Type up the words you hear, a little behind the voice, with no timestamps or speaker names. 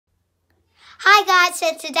Hi guys,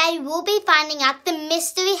 so today we'll be finding out the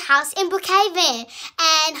mystery house in Brookhaven,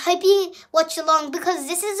 and hope you watch along because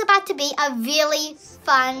this is about to be a really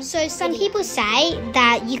fun some people say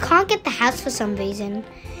that you can't get the house for some reason,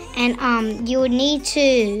 and you would need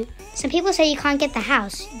to, some people say you can't get the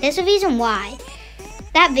house. There's a reason why.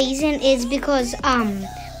 That reason is because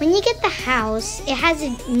when you get the house, it has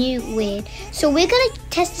a new weird. So we're gonna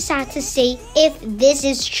test this out to see if this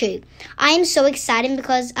is true. I am so excited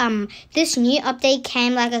because this new update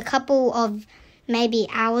came like a couple of maybe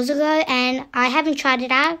hours ago, and I haven't tried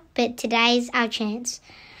it out, but today's our chance.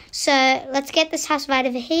 So let's get this house right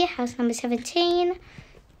over here, house number 17,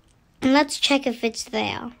 and let's check if it's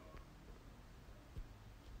there.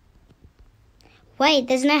 Wait,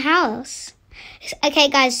 there's no house. Okay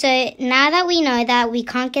guys, so now that we know that we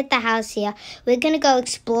can't get the house here, we're going to go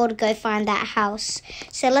explore to go find that house.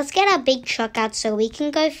 So let's get our big truck out so we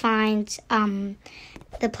can go find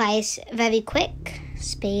the place very quick.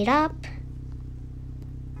 Speed up.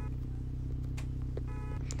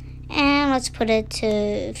 And let's put it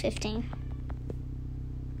to 15.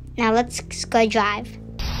 Now let's go drive.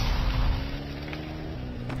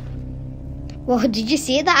 Whoa, did you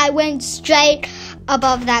see that? I went straight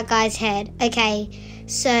above that guy's head. Okay,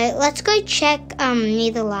 so let's go check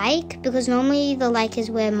near the lake, because normally the lake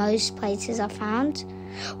is where most places are found.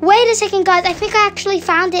 Wait a second guys, I think I actually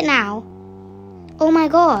found it now. Oh my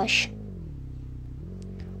gosh.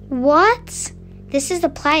 What? This is the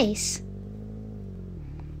place.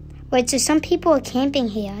 Wait, so some people are camping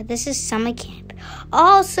here. This is summer camp.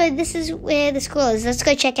 Oh, so this is where the school is. Let's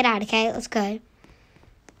go check it out, okay? Let's go.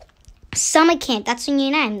 Summer camp, that's a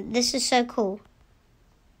new name. This is so cool.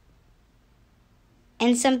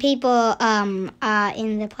 And some people are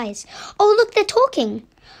in the place. Oh, look, they're talking.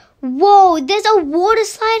 Whoa, there's a water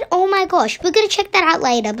slide. Oh, my gosh. We're going to check that out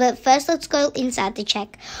later. But first, let's go inside to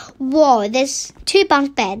check. Whoa, there's 2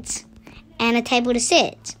 bunk beds and a table to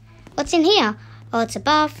sit. What's in here? Oh, it's a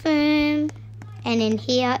bathroom. And in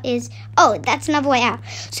here is... Oh, that's another way out.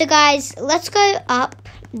 So, guys, let's go up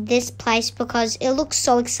this place because it looks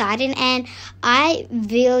so exciting. And I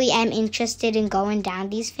really am interested in going down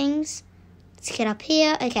these things. Let's get up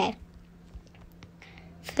here. Okay.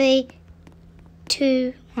 3,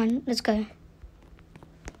 2, 1. Let's go.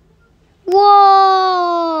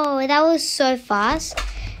 Whoa! That was so fast.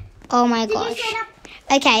 Oh my gosh.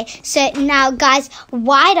 Okay, so now guys,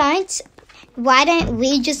 why don't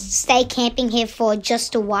we just stay camping here for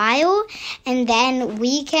just a while, and then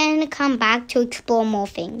we can come back to explore more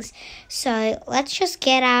things. So let's just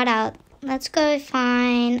get out let's go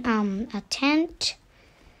find a tent.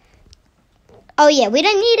 Oh yeah, we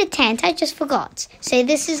don't need a tent, I just forgot. So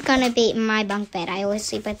this is gonna be my bunk bed. I always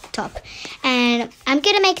sleep at the top. And I'm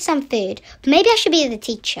gonna make some food. Maybe I should be the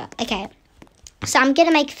teacher. Okay, so I'm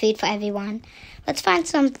gonna make food for everyone. Let's find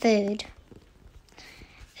some food.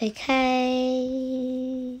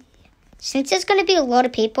 Okay. Since there's gonna be a lot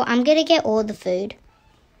of people, I'm gonna get all the food.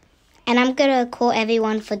 And I'm gonna call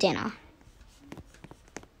everyone for dinner.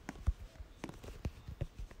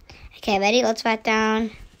 Okay, ready? Let's write down.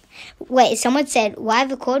 Wait, someone said, why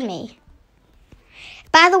record me?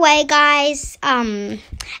 By the way, guys,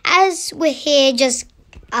 as we're here just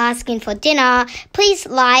asking for dinner, please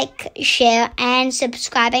like, share, and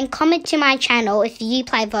subscribe, and comment to my channel if you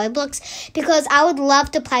play Roblox, because I would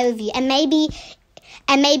love to play with you, and maybe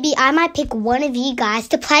I might pick one of you guys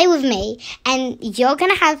to play with me, and you're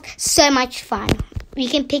gonna have so much fun. You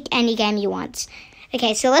can pick any game you want.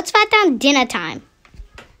 Okay, so let's write down dinner time.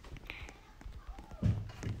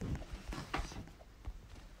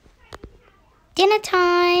 Dinner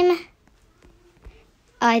time.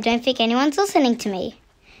 I don't think anyone's listening to me.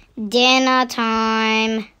 Dinner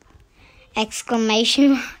time.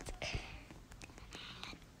 Exclamation mark.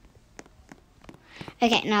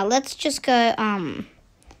 Okay, now let's just go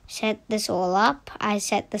set this all up. I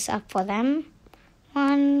set this up for them.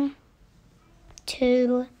 1,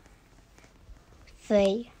 2,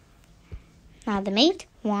 3. Now the meat.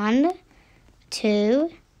 1, 2,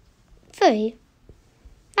 3.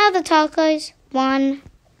 Now the tacos. 1,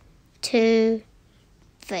 2,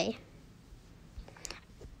 3.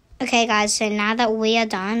 Okay, guys, so now that we are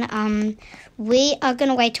done, we are going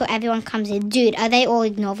to wait till everyone comes in. Dude, are they all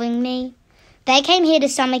ignoring me? They came here to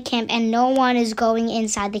summer camp, and no one is going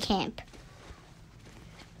inside the camp.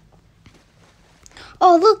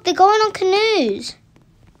 Oh, look, they're going on canoes.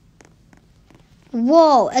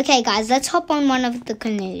 Whoa. Okay, guys, let's hop on one of the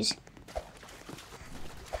canoes.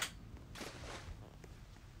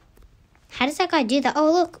 How does that guy do that?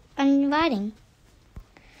 Oh, look, I'm riding.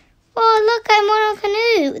 Oh, look, I'm on a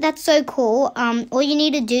canoe. That's so cool. All you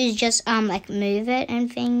need to do is just, like, move it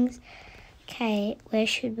and things. Okay, where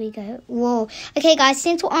should we go? Whoa. Okay, guys,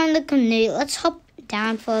 since we're on the canoe, let's hop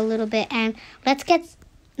down for a little bit and let's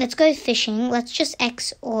go fishing. Let's just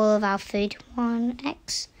X all of our food.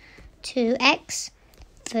 1X, 2X,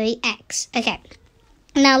 3X. Okay.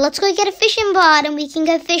 Now let's go get a fishing rod and we can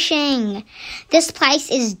go fishing. This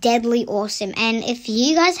place is deadly awesome. And if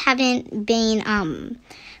you guys haven't been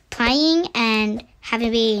playing and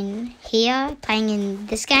haven't been here playing in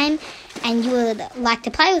this game and you would like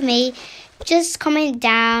to play with me, just comment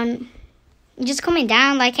down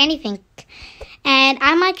like anything. And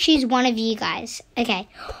I might choose one of you guys. Okay.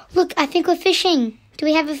 Look, I think we're fishing. Do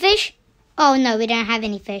we have a fish? Oh no, we don't have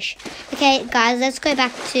any fish. Okay, guys, let's go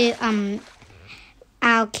back to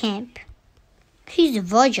our camp. Who's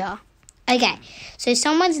Roger? Okay, so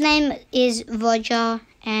someone's name is Roger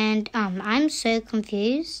and I'm so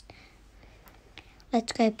confused.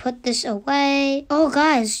 Let's go put this away. Oh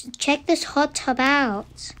guys, check this hot tub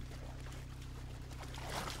out.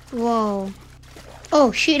 Whoa.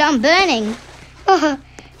 Oh shoot, I'm burning. Oh,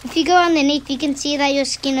 if you go underneath, you can see that your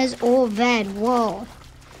skin is all red. Whoa.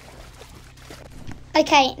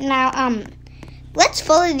 Okay, now let's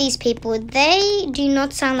follow these people. They do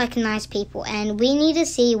not sound like nice people, and we need to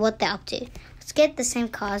see what they're up to. Let's get the same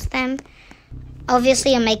car as them.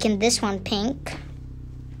 Obviously, I'm making this one pink.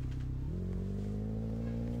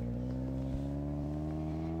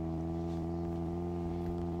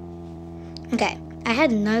 Okay, I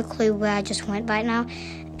had no clue where I just went right now,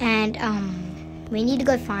 and we need to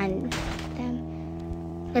go find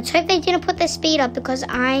them. Let's hope they didn't put their speed up because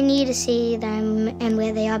I need to see them and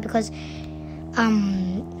where they are because they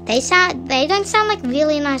don't sound like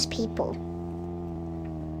really nice people.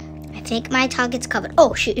 I think my target's covered.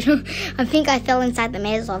 Oh shoot. I think I fell inside the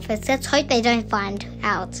mayor's office. Let's hope they don't find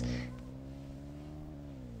out.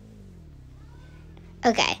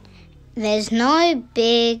 Okay. There's no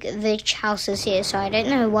big rich houses here, so I don't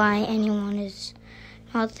know why anyone is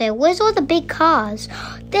not there. Where's all the big cars?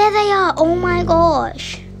 There they are. Oh my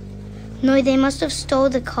gosh. No, they must have stole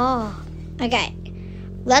the car. Okay.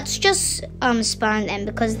 Let's just spawn them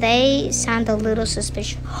because they sound a little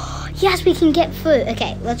suspicious. Yes, we can get food.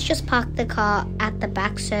 Okay, let's just park the car at the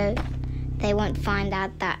back so they won't find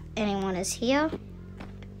out that anyone is here.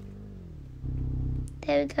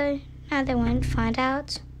 There we go. Now they won't find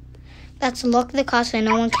out. Let's lock the car so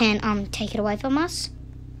no one can take it away from us.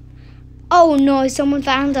 Oh no, someone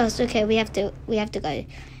found us. Okay, we have to go.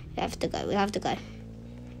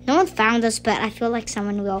 No one found us, but I feel like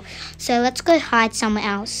someone will. So let's go hide somewhere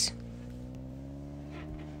else.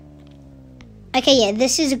 Okay, yeah,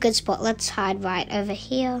 this is a good spot. Let's hide right over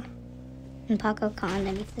here and park our car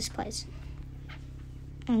underneath this place.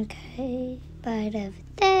 Okay, right over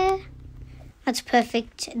there. That's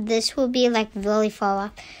perfect. This will be like really far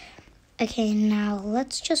up. Okay, now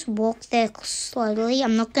let's just walk there slowly.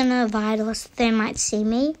 I'm not gonna ride lest they might see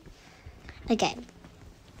me. Okay.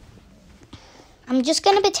 I'm just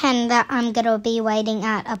gonna pretend that I'm gonna be waiting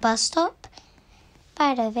at a bus stop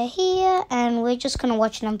right over here, and we're just gonna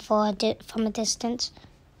watch them from a distance.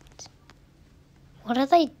 What are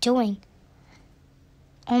they doing?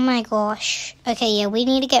 Oh my gosh. Okay, yeah, we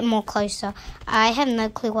need to get more closer. I have no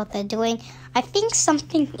clue what they're doing. I think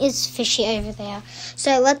something is fishy over there.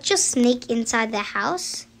 So let's just sneak inside their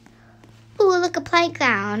house. Ooh, look, a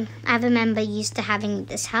playground. I remember used to having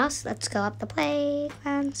this house. Let's go up the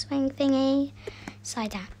playground, swing thingy,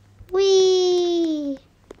 slide down. Whee!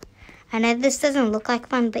 I know this doesn't look like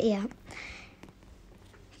fun, but yeah.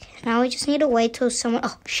 Now we just need to wait till someone,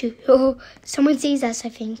 oh shoot, oh, someone sees us, I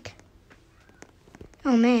think.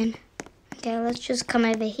 Oh man. Okay, let's just come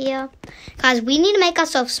over here. Guys, we need to make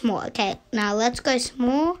ourselves small. Okay, now let's go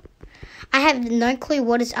small. I have no clue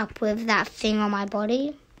what is up with that thing on my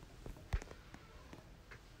body.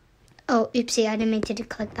 Oh, oopsie, I didn't mean to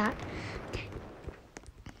click that. Okay.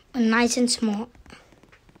 Nice and small.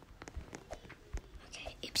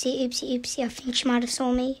 Okay, oopsie. I think she might have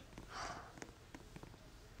saw me.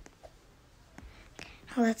 Okay,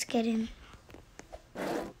 now let's get in.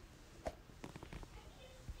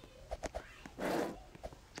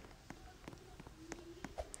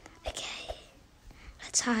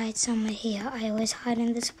 Let's hide somewhere here. I always hide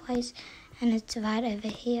in this place, and it's right over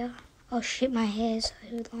here. Oh shit, my hair is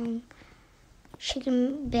so long. She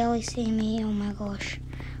can barely see me. Oh my gosh.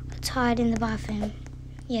 Let's hide in the bathroom.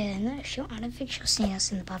 Yeah, no, I don't think she'll see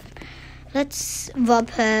us in the bathroom. Let's rob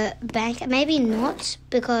her bank. Maybe not,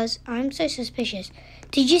 because I'm so suspicious.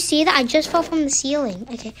 Did you see that? I just fell from the ceiling.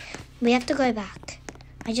 Okay, we have to go back.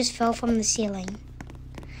 I just fell from the ceiling.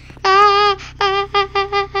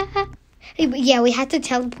 Yeah, we had to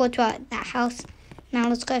teleport to that house. Now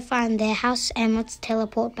let's go find their house and let's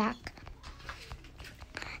teleport back.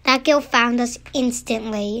 That girl found us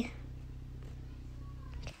instantly.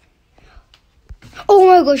 Oh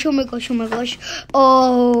my gosh, oh my gosh, oh my gosh.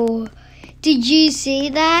 Oh, did you see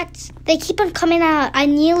that? They keep on coming out. I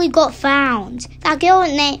nearly got found. That girl,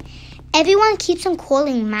 everyone keeps on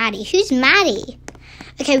calling Maddie. Who's Maddie?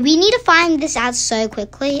 Okay, we need to find this out so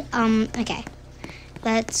quickly. Okay.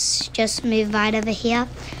 Let's just move right over here.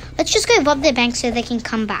 Let's just go rob their bank so they can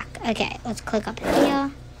come back. Okay, let's click up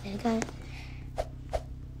here. There we go.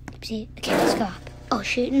 Oopsie. Okay, let's go up. Oh,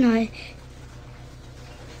 shoot, no.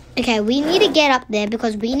 Okay, we need to get up there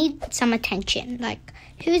because we need some attention. Like,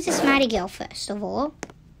 who is this Maddie girl, first of all?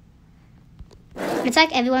 It's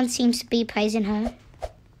like everyone seems to be praising her.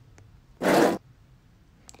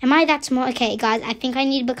 Am I that small? Okay, guys, I think I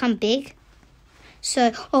need to become big.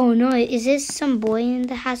 So, oh no, is there some boy in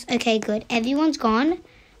the house? Okay, good. Everyone's gone.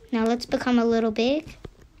 Now let's become a little big.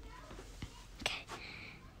 Okay,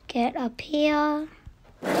 get up here.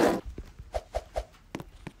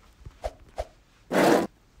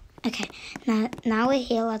 Okay, now we're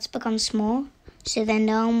here. Let's become small so then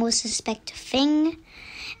no one will suspect a thing.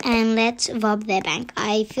 And let's rob their bank.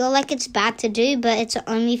 I feel like it's bad to do, but it's the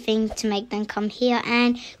only thing to make them come here.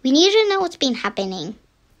 And we need to know what's been happening.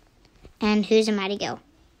 And who's a Maddie girl?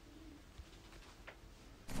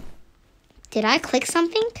 Did I click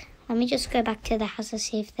something? Let me just go back to the house to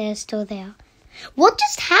see if they're still there. What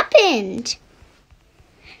just happened?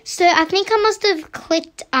 So I think I must have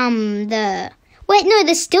clicked Wait, no,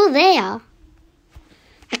 they're still there.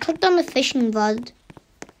 I clicked on the fishing rod.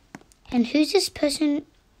 And who's this person?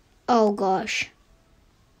 Oh gosh.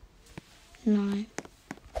 No.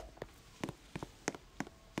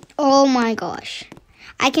 Oh my gosh.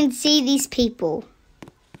 I can see these people.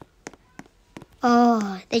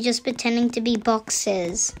 Oh, they're just pretending to be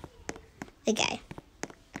boxes. Okay.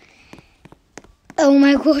 Oh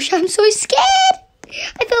my gosh, I'm so scared.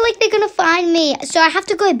 I feel like they're going to find me. So I have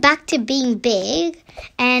to go back to being big.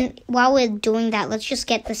 And while we're doing that, let's just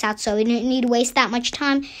get this out so we don't need to waste that much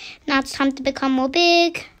time. Now it's time to become more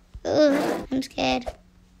big. Ugh, I'm scared.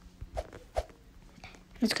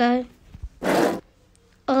 Let's go.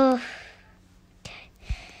 Oh. Okay.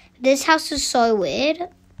 This house is so weird.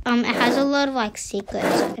 It has a lot of like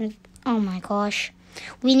secrets. And oh my gosh.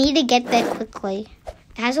 We need to get there quickly.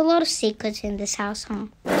 It has a lot of secrets in this house, huh?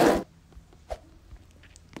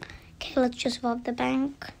 Okay, let's just rob the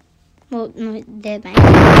bank. Well, no, their bank.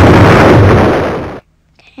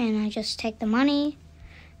 Okay, and I just take the money.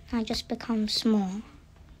 And I just become small.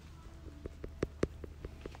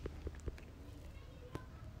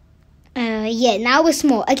 Yeah, now we're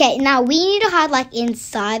small. Okay, now we need to hide like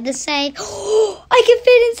inside the safe. I can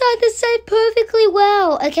fit inside the safe perfectly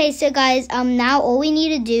well. Okay, so guys, now all we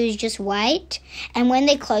need to do is just wait. And when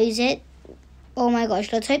they close it, oh my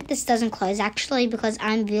gosh, let's hope this doesn't close actually because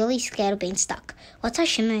I'm really scared of being stuck. What's that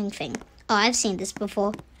shimmering thing? Oh, I've seen this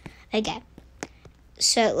before. Okay,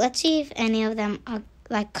 so let's see if any of them are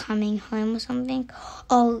like coming home or something.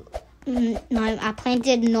 Oh, no, our plan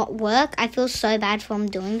did not work. I feel so bad for them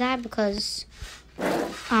doing that because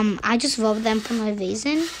I just robbed them for no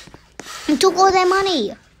reason and took all their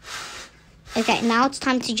money. Okay, now it's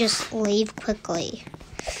time to just leave quickly.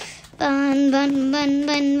 Bun, bun, bun,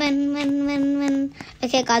 bun, bun, bun, bun, bun.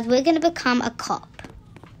 Okay, guys, we're going to become a cop.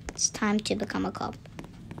 It's time to become a cop.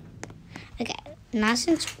 Okay, now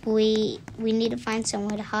since we need to find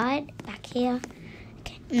somewhere to hide, back here.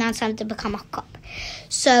 Okay, now it's time to become a cop.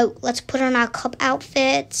 So, let's put on our cop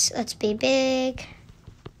outfits. Let's be big.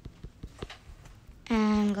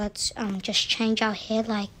 And let's just change our hair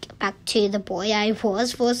like back to the boy I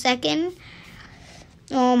was for a second.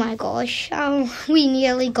 Oh my gosh, we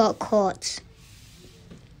nearly got caught.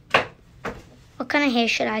 What kind of hair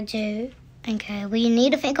should I do? Okay, we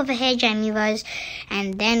need to think of a hair gel, you guys,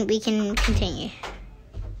 and then we can continue.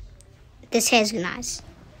 This hair's nice.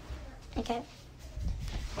 Okay.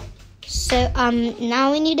 So,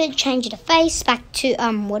 now we need to change the face back to,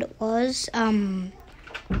 what it was.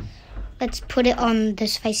 Let's put it on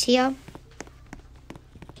this face here.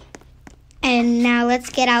 And now let's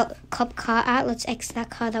get our cop car out. Let's exit that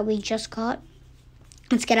car that we just got.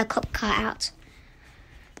 Let's get our cop car out.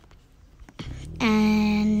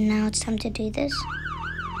 And now it's time to do this.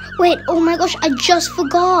 Wait, oh my gosh, I just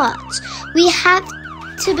forgot. We have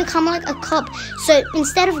to become like a cop. So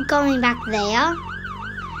instead of going back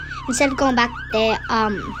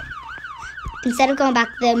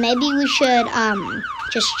there, maybe we should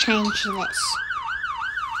just change this.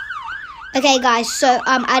 Okay, guys, so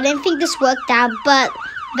I don't think this worked out, but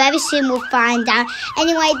very soon we'll find out.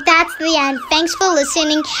 Anyway, that's the end. Thanks for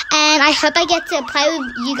listening, and I hope I get to play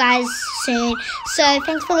with you guys soon. So,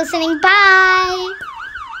 thanks for listening. Bye!